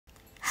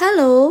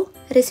Halo,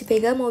 Resi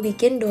Vega mau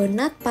bikin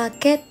donat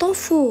pakai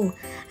tofu.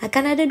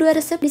 Akan ada dua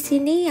resep di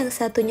sini, yang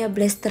satunya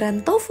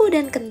blasteran tofu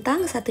dan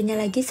kentang, satunya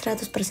lagi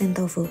 100%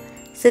 tofu.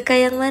 Suka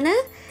yang mana?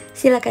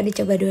 Silahkan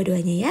dicoba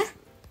dua-duanya ya.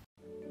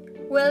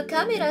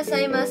 Welcome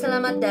Irasaima,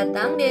 selamat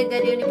datang di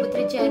Gadioni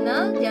Putri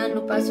Channel. Jangan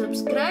lupa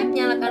subscribe,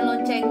 nyalakan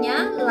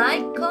loncengnya,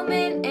 like,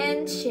 comment,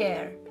 and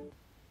share.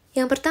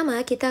 Yang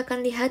pertama kita akan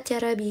lihat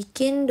cara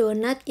bikin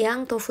donat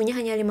yang tofunya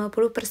hanya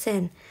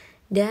 50%.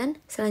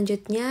 Dan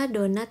selanjutnya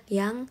donat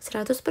yang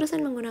 100%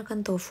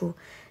 menggunakan tofu.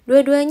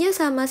 Dua-duanya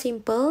sama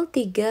simple,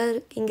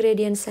 3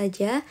 ingredient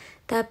saja,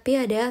 tapi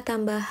ada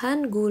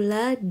tambahan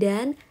gula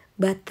dan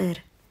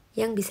butter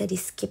yang bisa di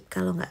skip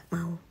kalau nggak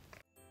mau.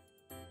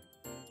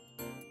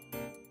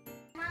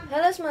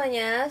 Halo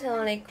semuanya,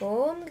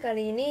 assalamualaikum.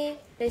 Kali ini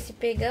Resi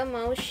Vega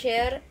mau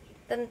share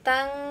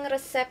tentang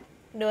resep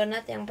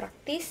donat yang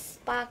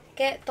praktis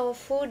pakai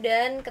tofu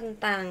dan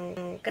kentang.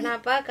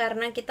 Kenapa?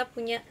 Karena kita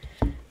punya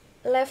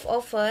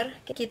leftover,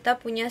 kita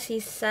punya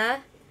sisa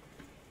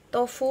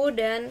tofu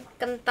dan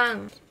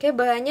kentang. Oke,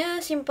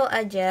 bahannya simple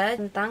aja,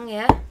 kentang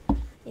ya.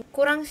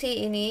 Kurang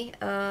sih ini,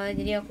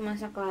 jadi aku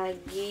masak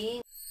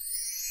lagi.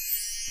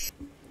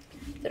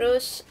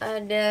 Terus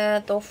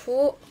ada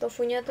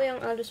tofunya tuh yang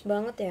halus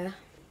banget ya.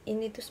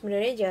 Ini tuh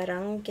sebenarnya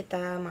jarang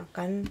kita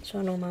makan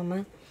sono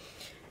mama.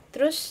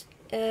 Terus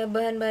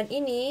bahan-bahan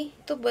ini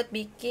tuh buat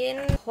bikin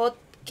hot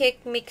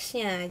cake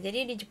mixnya.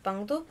 Jadi di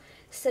Jepang tuh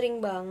sering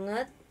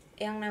banget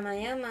yang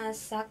namanya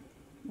masak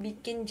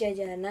bikin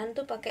jajanan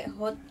tuh pakai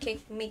hot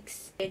cake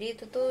mix. Jadi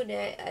itu tuh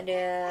udah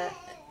ada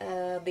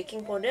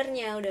baking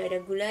powdernya, udah ada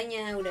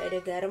gulanya, udah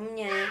ada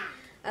garamnya,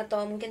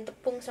 atau mungkin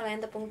tepung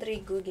selain tepung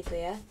terigu gitu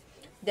ya.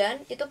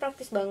 Dan itu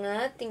praktis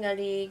banget, tinggal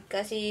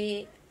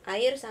dikasih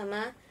air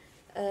sama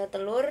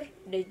telur,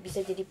 udah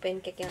bisa jadi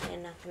pancake yang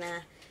enak.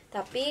 Nah,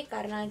 tapi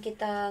karena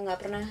kita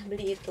nggak pernah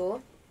beli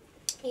itu,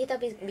 kita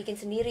bikin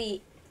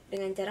sendiri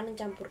dengan cara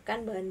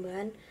mencampurkan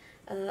bahan-bahan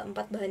 4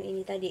 bahan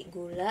ini tadi,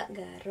 gula,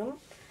 garam,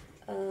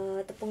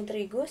 tepung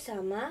terigu,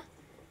 sama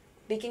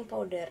baking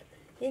powder.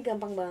 Ini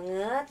gampang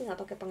banget, nggak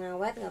pakai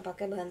pengawet, nggak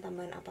pakai bahan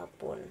tambahan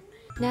apapun.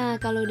 Nah,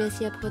 kalau udah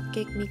siap hot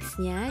cake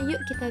mixnya, yuk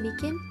kita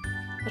bikin.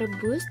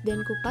 Rebus dan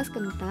kupas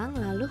kentang,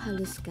 lalu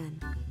haluskan.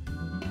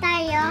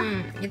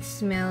 It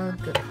smell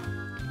good.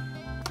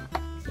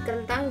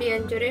 Kentang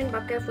dihancurin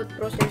pakai food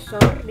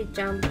processor,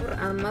 dicampur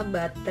sama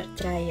butter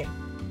cair.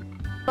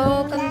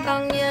 Kalau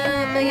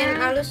kentangnya pengen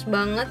halus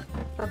banget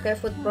pakai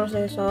food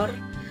processor,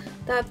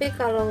 tapi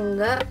kalau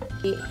enggak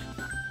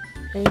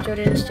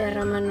dihancurin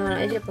secara manual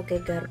aja pakai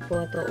garpu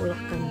atau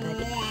ulekan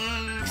tadi.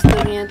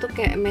 Teksturnya tuh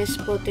kayak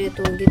mashed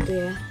potato gitu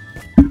ya.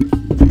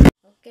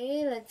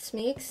 Oke, let's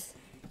mix.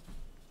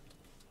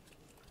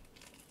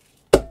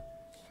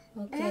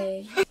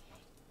 Oke,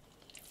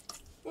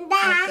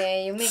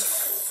 you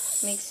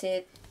mix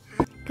it.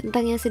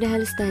 Kentang yang sudah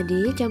halus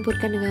tadi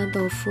campurkan dengan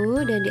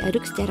tofu dan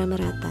diaduk secara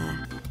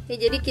merata.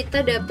 Ya, jadi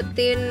kita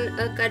dapetin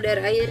kadar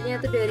airnya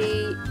tuh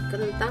dari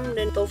kentang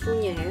dan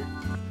tofunya ya.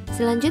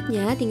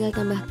 Selanjutnya tinggal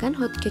tambahkan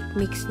hot cake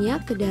mixnya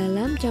ke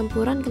dalam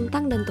campuran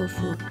kentang dan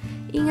tofu.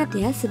 Ingat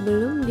ya,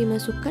 sebelum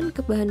dimasukkan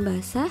ke bahan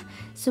basah,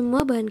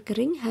 semua bahan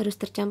kering harus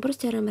tercampur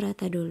secara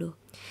merata dulu.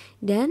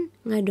 Dan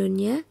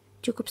ngadonnya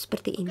cukup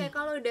seperti ini. Oke,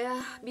 kalau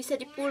udah bisa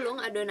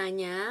dipulung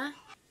adonannya,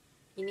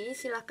 ini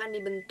silahkan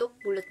dibentuk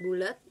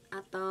bulat-bulat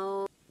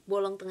atau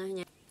bolong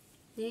tengahnya.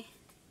 Nih,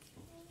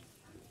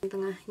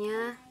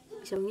 tengahnya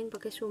disongin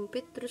pakai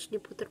sumpit, terus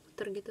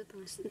diputer-puter gitu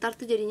tengah. Ntar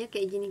tuh jadinya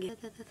kayak gini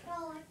guys.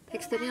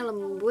 Teksturnya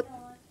lembut,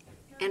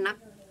 enak,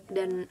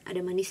 dan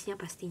ada manisnya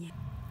pastinya.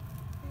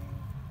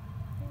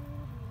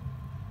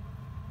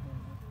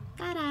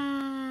 Tada!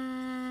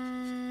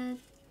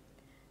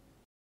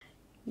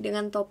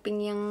 Dengan topping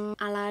yang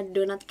ala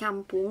donat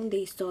kampung,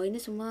 deso,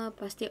 ini semua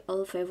pasti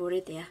all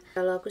favorite ya.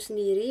 Kalau aku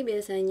sendiri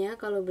biasanya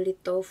kalau beli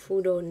tofu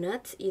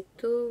donuts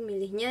itu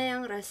milihnya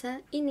yang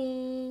rasa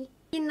ini,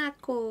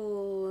 kinako.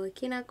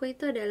 Kinako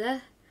itu adalah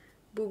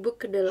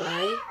bubuk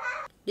kedelai.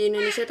 Di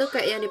Indonesia tuh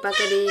kayak yang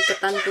dipakai di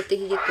ketan putih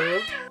gitu.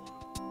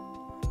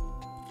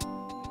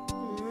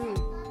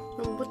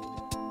 Lembut.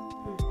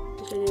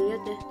 Bisa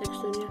dilihat ya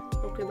teksturnya,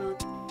 oke banget.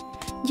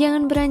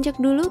 Jangan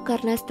beranjak dulu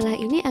karena setelah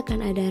ini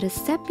akan ada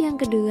resep yang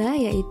kedua,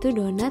 yaitu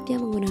donat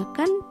yang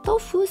menggunakan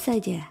tofu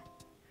saja.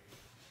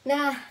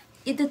 Nah,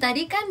 itu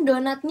tadi kan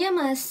donatnya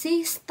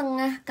masih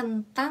setengah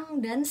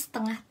kentang dan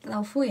setengah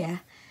tofu ya.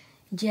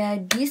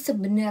 Jadi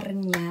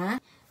sebenarnya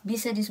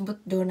bisa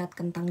disebut donat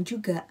kentang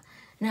juga.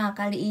 Nah,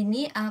 kali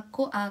ini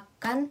aku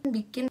akan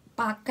bikin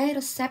pakai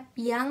resep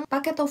yang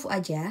pakai tofu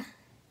aja.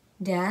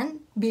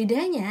 Dan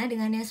bedanya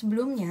dengan yang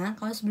sebelumnya,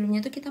 kalau sebelumnya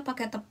tuh kita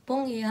pakai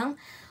tepung yang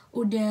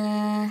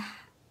udah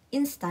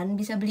instan,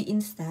 bisa beli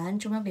instan,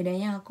 cuma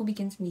bedanya aku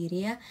bikin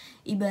sendiri ya.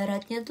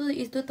 Ibaratnya tuh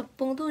itu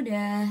tepung tuh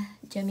udah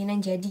jaminan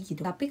jadi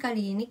gitu. Tapi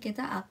kali ini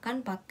kita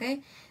akan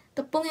pakai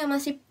tepung yang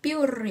masih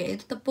pure,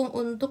 yaitu tepung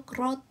untuk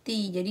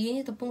roti. Jadi ini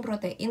tepung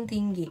protein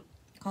tinggi.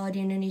 Kalau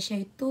di Indonesia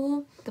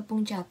itu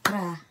tepung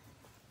cakra,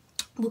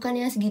 bukan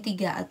yang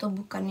segitiga atau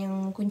bukan yang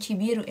kunci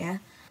biru ya.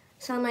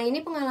 Selama ini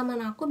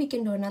pengalaman aku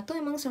bikin donat tuh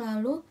emang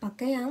selalu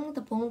pakai yang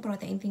tepung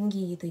protein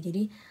tinggi gitu.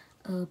 Jadi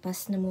pas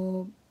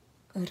nemu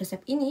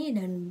resep ini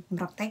dan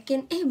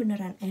praktekin,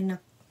 beneran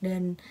enak.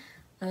 Dan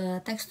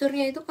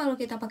teksturnya itu kalau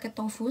kita pakai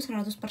tofu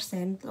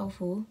 100%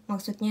 tofu,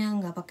 maksudnya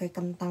nggak pakai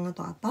kentang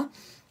atau apa,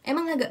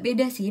 emang agak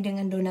beda sih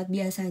dengan donat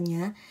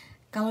biasanya.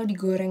 Kalau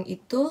digoreng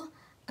itu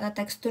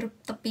tekstur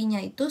tepinya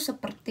itu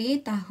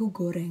seperti tahu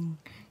goreng,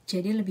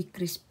 jadi lebih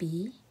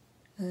crispy,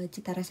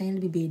 cita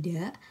rasanya lebih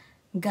beda.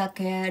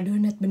 Nggak kayak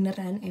donat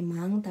beneran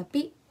emang,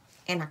 tapi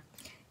enak.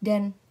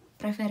 Dan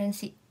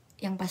preferensi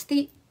yang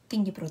pasti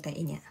tinggi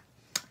proteinnya.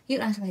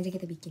 Yuk langsung aja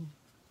kita bikin.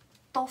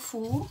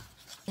 Tofu,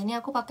 ini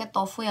aku pakai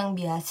tofu yang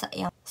biasa,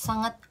 yang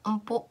sangat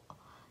empuk.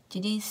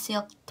 Jadi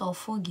silk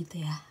tofu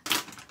gitu ya.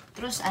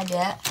 Terus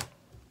ada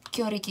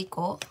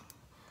kyorikiko,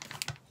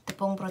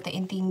 tepung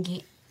protein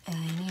tinggi.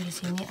 Ini di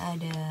sini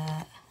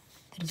ada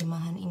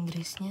terjemahan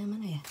Inggrisnya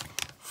mana ya?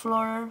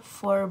 Flour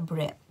for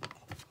bread.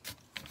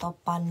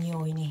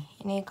 Topanyo ini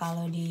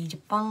kalau di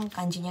Jepang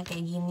kanjinya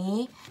kayak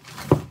gini.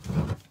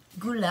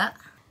 Gula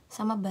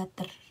sama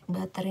butter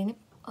ini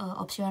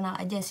opsional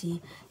aja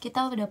sih.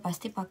 Kita udah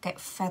pasti pakai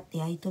fat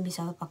ya, itu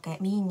bisa pakai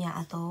minyak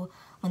atau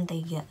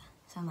mentega,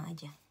 sama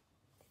aja.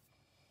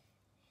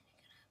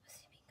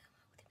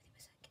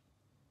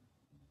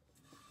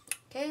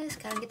 Oke,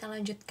 sekarang kita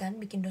lanjutkan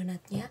bikin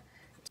donatnya.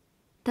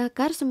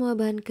 Takar semua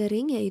bahan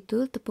kering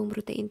yaitu tepung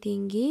protein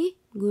tinggi,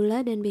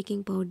 gula dan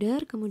baking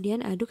powder, kemudian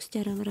aduk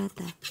secara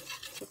merata.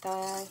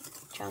 Kita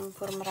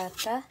campur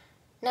merata.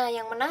 Nah,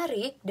 yang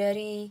menarik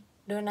dari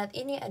donat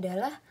ini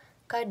adalah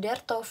kadar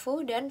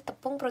tofu dan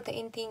tepung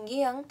protein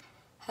tinggi yang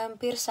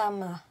hampir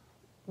sama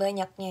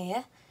banyaknya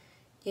ya.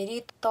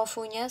 Jadi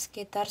tofunya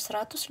sekitar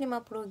 150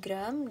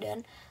 gram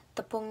dan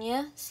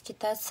tepungnya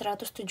sekitar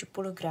 170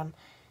 gram.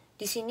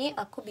 Di sini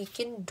aku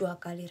bikin 2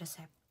 kali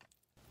resep.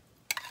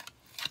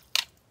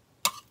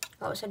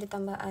 Nggak usah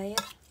ditambah air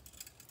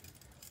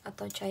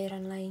atau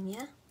cairan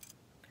lainnya.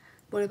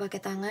 Boleh pakai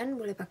tangan,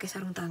 boleh pakai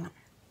sarung tangan.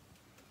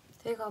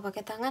 Tapi kalau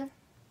pakai tangan,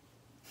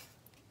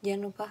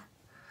 jangan lupa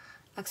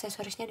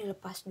aksesorisnya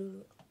dilepas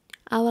dulu.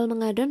 Awal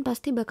mengadon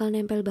pasti bakal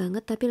nempel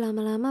banget, tapi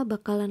lama-lama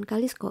bakalan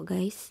kalis kok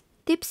guys.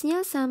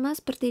 Tipsnya sama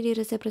seperti di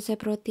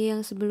resep-resep roti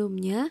yang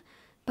sebelumnya,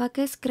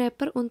 pakai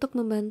scraper untuk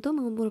membantu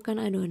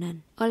mengumpulkan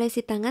adonan. Olesi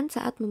tangan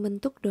saat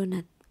membentuk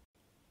donat.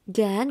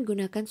 Dan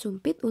gunakan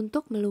sumpit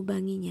untuk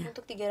melubanginya.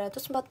 Untuk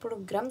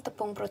 340 gram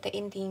tepung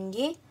protein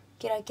tinggi,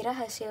 kira-kira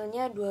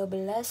hasilnya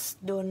 12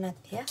 donat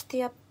ya.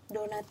 Setiap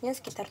donatnya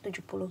sekitar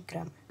 70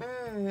 gram.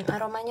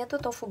 Aromanya tuh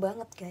tofu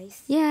banget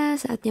guys. Ya,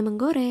 saatnya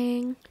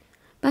menggoreng.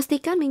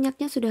 Pastikan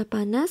minyaknya sudah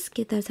panas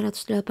sekitar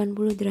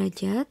 180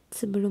 derajat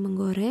sebelum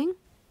menggoreng.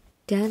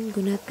 Dan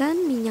gunakan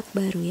minyak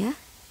baru ya.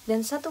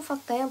 Dan satu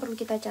fakta yang perlu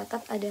kita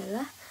catat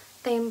adalah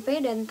tempe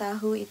dan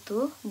tahu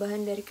itu,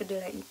 bahan dari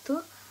kedelai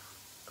itu,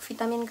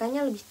 vitamin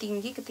K-nya lebih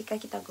tinggi ketika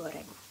kita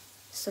goreng.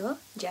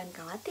 So, jangan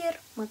khawatir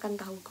makan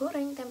tahu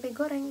goreng, tempe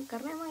goreng,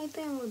 karena emang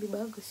itu yang lebih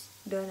bagus.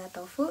 Donat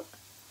tofu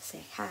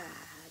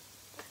sehat.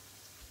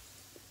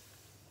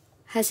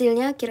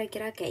 Hasilnya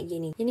kira-kira kayak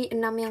gini. Ini 6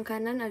 yang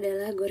kanan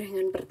adalah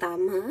gorengan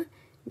pertama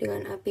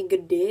dengan api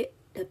gede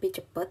tapi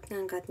cepat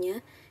ngangkatnya.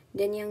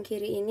 Dan yang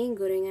kiri ini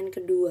gorengan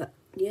kedua.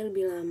 Dia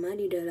lebih lama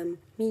di dalam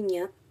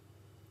minyak.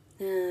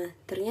 Nah,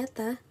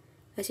 ternyata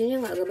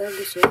hasilnya nggak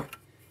bagus ya.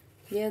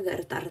 Dia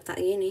agak retak-retak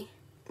gini.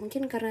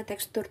 Mungkin karena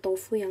tekstur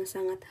tofu yang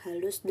sangat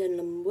halus dan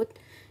lembut,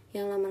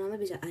 yang lama-lama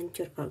bisa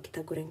hancur kalau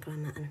kita goreng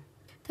kelamaan.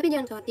 Tapi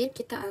jangan khawatir,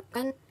 kita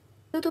akan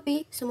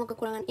tutupi semua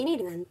kekurangan ini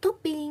dengan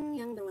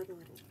topping yang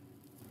berwarna-warni.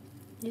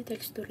 Ini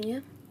teksturnya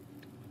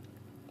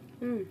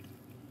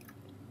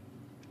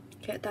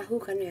kayak tahu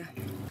kan ya.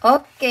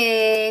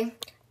 Oke,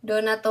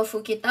 donat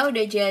tofu kita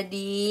udah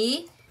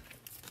jadi.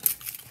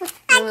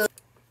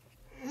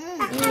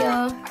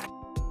 Iya.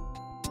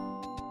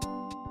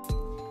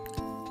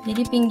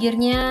 Jadi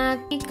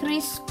pinggirnya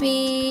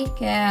crispy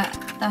kayak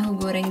tahu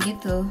goreng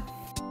gitu.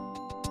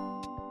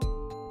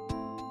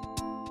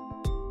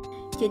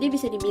 Jadi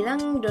bisa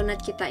dibilang donat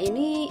kita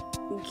ini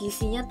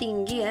gizinya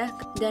tinggi ya,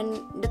 dan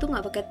dia tuh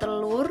nggak pakai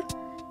telur.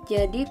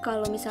 Jadi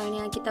kalau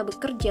misalnya kita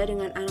bekerja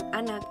dengan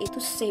anak-anak itu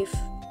safe,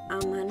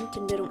 aman,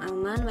 cenderung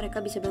aman.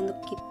 Mereka bisa bantu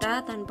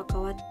kita tanpa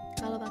khawatir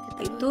kalau pakai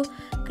telur itu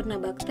kena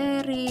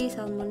bakteri,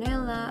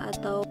 salmonella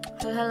atau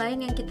hal-hal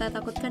lain yang kita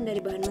takutkan dari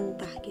bahan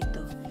mentah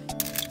gitu.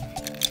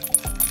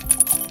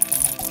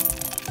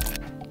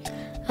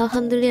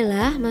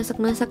 Alhamdulillah,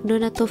 masak-masak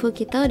donat tofu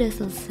kita udah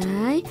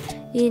selesai.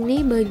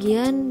 Ini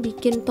bagian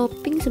bikin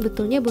topping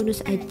sebetulnya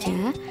bonus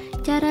aja.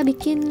 Cara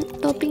bikin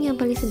topping yang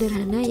paling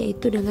sederhana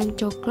yaitu dengan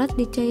coklat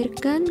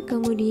dicairkan,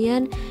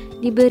 kemudian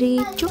diberi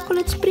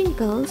chocolate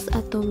sprinkles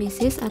atau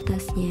meses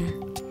atasnya.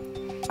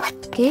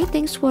 Oke,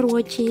 thanks for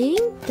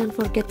watching. Don't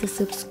forget to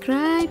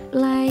subscribe,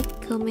 like,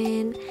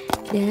 comment,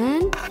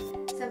 dan